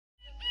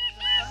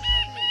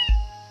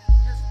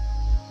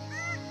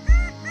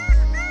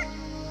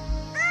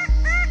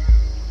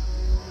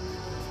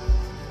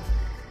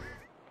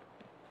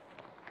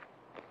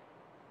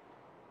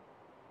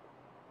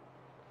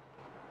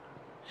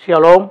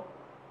Shalom,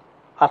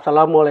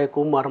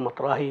 Assalamualaikum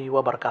warahmatullahi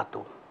wabarakatuh.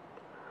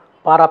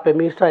 Para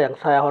pemirsa yang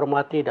saya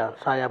hormati dan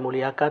saya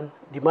muliakan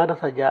di mana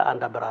saja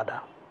Anda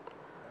berada.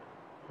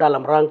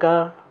 Dalam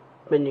rangka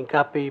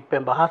menyingkapi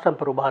pembahasan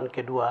perubahan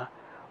kedua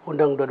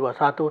Undang-Undang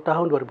 21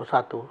 tahun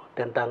 2001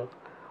 tentang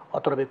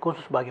Otonomi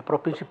Khusus bagi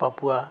Provinsi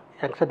Papua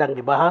yang sedang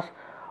dibahas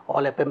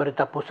oleh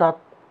pemerintah pusat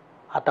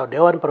atau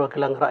Dewan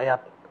Perwakilan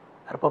Rakyat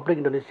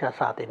Republik Indonesia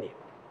saat ini.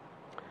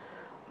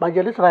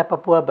 Majelis Rakyat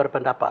Papua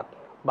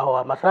berpendapat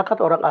bahwa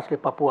masyarakat orang asli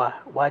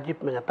Papua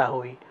wajib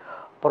mengetahui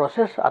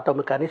proses atau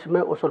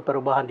mekanisme usul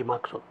perubahan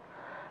dimaksud.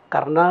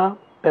 Karena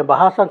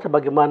pembahasan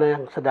sebagaimana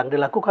yang sedang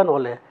dilakukan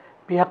oleh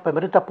pihak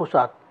pemerintah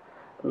pusat,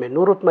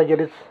 menurut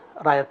Majelis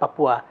Rakyat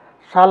Papua,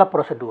 salah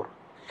prosedur,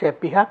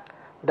 sepihak,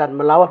 dan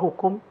melawan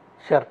hukum,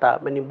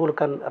 serta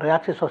menimbulkan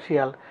reaksi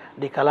sosial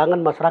di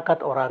kalangan masyarakat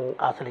orang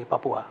asli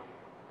Papua.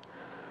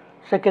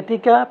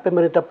 Seketika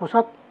pemerintah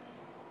pusat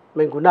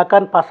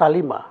menggunakan pasal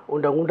 5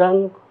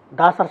 Undang-Undang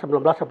Dasar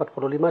 1945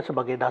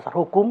 sebagai dasar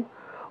hukum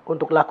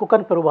untuk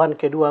lakukan perubahan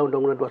kedua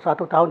Undang-Undang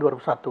 21 tahun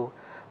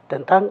 2001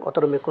 tentang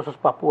Otonomi Khusus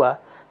Papua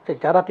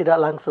secara tidak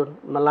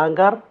langsung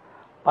melanggar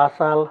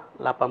pasal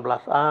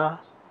 18A,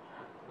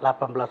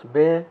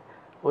 18B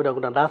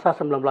Undang-Undang Dasar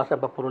 1945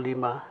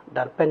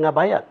 dan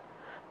pengabaian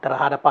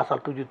terhadap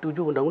pasal 77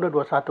 Undang-Undang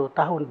 21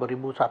 tahun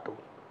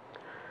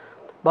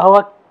 2001.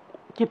 Bahwa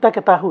kita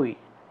ketahui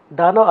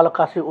dana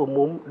alokasi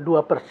umum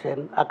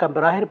 2% akan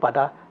berakhir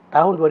pada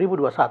tahun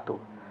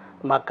 2021.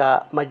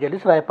 Maka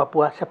Majelis Rakyat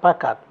Papua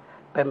sepakat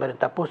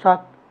pemerintah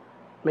pusat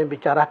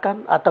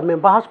membicarakan atau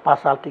membahas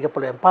pasal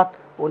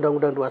 34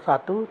 Undang-Undang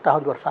 21 tahun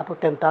 2001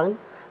 tentang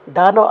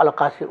dana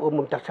alokasi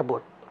umum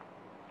tersebut.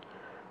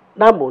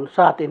 Namun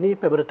saat ini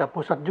pemerintah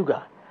pusat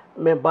juga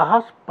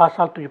membahas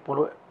pasal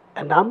 76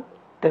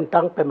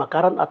 tentang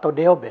pemekaran atau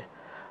DOB.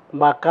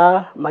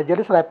 Maka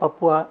Majelis Rakyat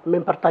Papua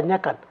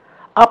mempertanyakan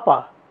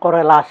apa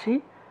korelasi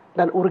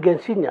dan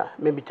urgensinya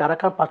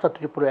membicarakan pasal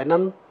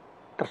 76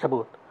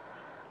 tersebut.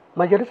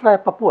 Majelis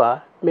Rakyat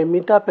Papua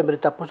meminta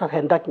pemerintah pusat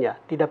hendaknya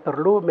tidak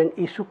perlu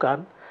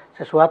mengisukan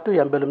sesuatu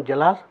yang belum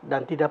jelas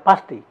dan tidak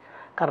pasti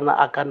karena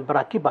akan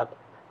berakibat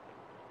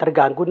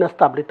terganggunya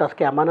stabilitas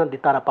keamanan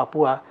di tanah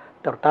Papua,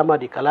 terutama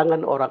di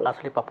kalangan orang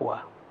asli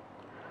Papua.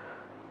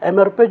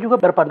 MRP juga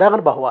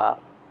berpandangan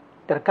bahwa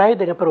terkait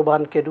dengan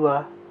perubahan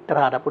kedua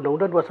terhadap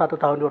Undang-Undang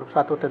 21 tahun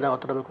 2001 tentang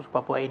Otonomi Khusus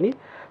Papua ini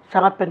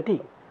sangat penting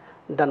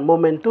dan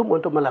momentum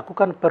untuk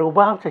melakukan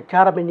perubahan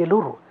secara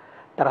menyeluruh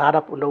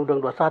terhadap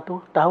Undang-Undang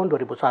 21 tahun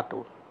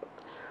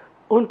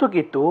 2001. Untuk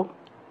itu,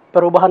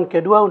 perubahan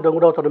kedua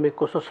Undang-Undang Otonomi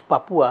Khusus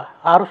Papua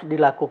harus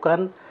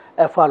dilakukan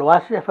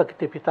evaluasi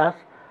efektivitas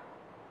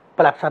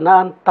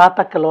pelaksanaan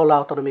tata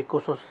kelola otonomi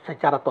khusus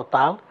secara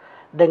total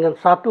dengan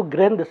satu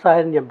grand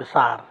design yang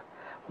besar,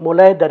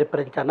 mulai dari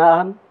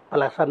perencanaan,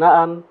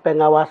 pelaksanaan,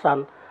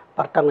 pengawasan,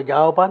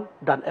 pertanggungjawaban,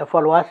 dan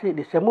evaluasi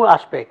di semua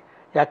aspek,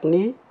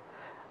 yakni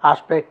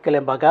aspek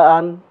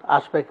kelembagaan,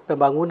 aspek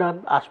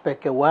pembangunan,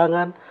 aspek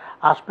keuangan,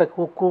 aspek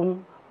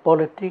hukum,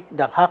 politik,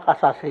 dan hak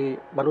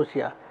asasi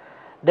manusia,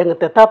 dengan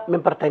tetap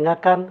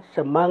mempertengahkan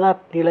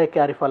semangat nilai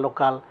kearifan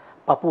lokal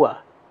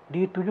Papua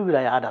di 7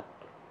 wilayah adat.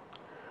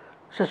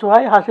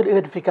 Sesuai hasil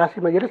identifikasi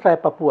Majelis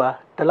Rakyat Papua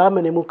telah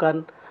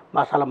menemukan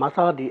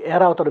masalah-masalah di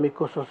era otonomi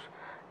khusus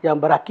yang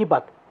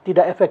berakibat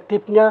tidak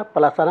efektifnya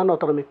pelaksanaan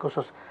otonomi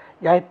khusus,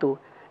 yaitu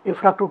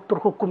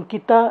infrastruktur hukum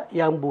kita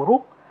yang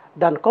buruk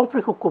dan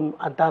konflik hukum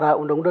antara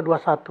Undang-Undang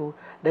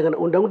 21 dengan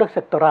Undang-Undang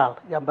sektoral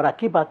yang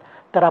berakibat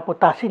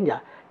teramputasinya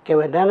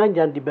kewenangan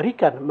yang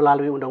diberikan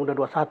melalui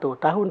Undang-Undang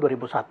 21 tahun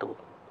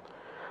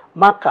 2001.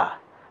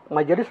 Maka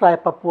Majelis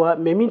Rakyat Papua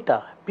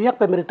meminta pihak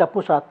pemerintah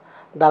pusat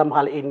dalam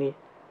hal ini,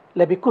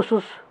 lebih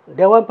khusus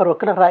Dewan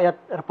Perwakilan Rakyat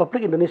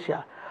Republik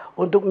Indonesia,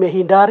 untuk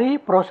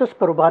menghindari proses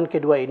perubahan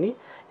kedua ini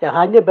yang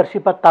hanya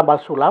bersifat tambal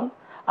sulam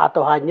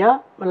atau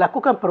hanya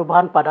melakukan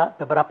perubahan pada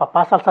beberapa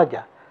pasal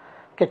saja,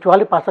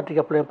 kecuali pasal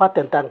 34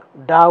 tentang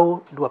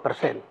DAU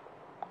 2%.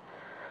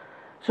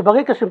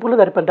 Sebagai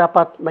kesimpulan dari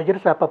pendapat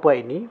Majelis Rakyat Papua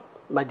ini,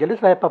 Majelis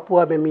Rakyat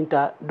Papua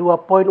meminta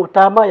 2 poin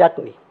utama,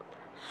 yakni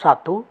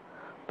 1.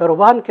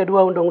 Perubahan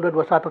kedua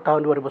Undang-Undang 21 tahun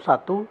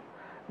 2001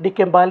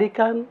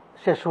 dikembalikan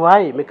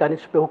sesuai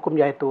mekanisme hukum,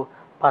 yaitu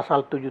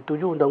pasal 77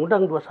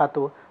 Undang-Undang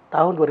 21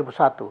 tahun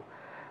 2001.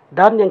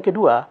 Dan yang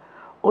kedua,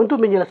 untuk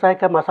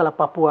menyelesaikan masalah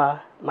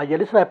Papua,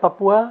 Majelis Rakyat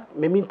Papua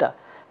meminta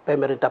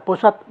pemerintah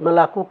pusat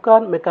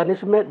melakukan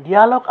mekanisme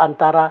dialog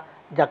antara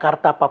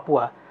Jakarta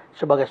Papua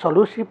sebagai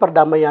solusi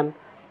perdamaian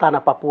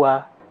tanah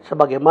Papua,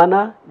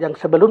 sebagaimana yang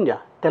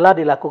sebelumnya telah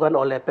dilakukan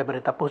oleh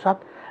pemerintah pusat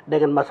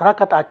dengan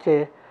masyarakat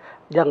Aceh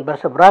yang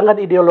berseberangan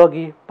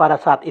ideologi pada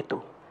saat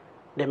itu.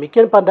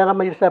 Demikian pandangan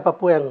Majelis Rakyat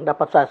Papua yang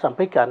dapat saya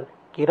sampaikan.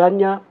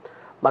 Kiranya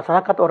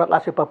masyarakat orang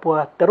asli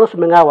Papua terus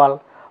mengawal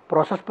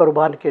proses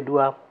perubahan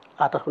kedua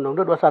atas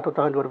Undang-Undang 21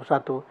 tahun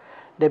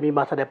 2001 demi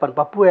masa depan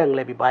Papua yang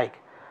lebih baik,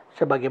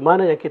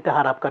 sebagaimana yang kita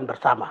harapkan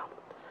bersama.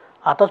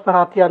 Atas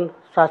perhatian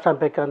saya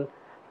sampaikan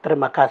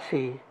terima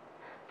kasih.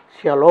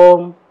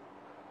 Shalom,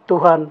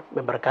 Tuhan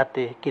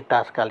memberkati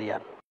kita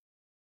sekalian.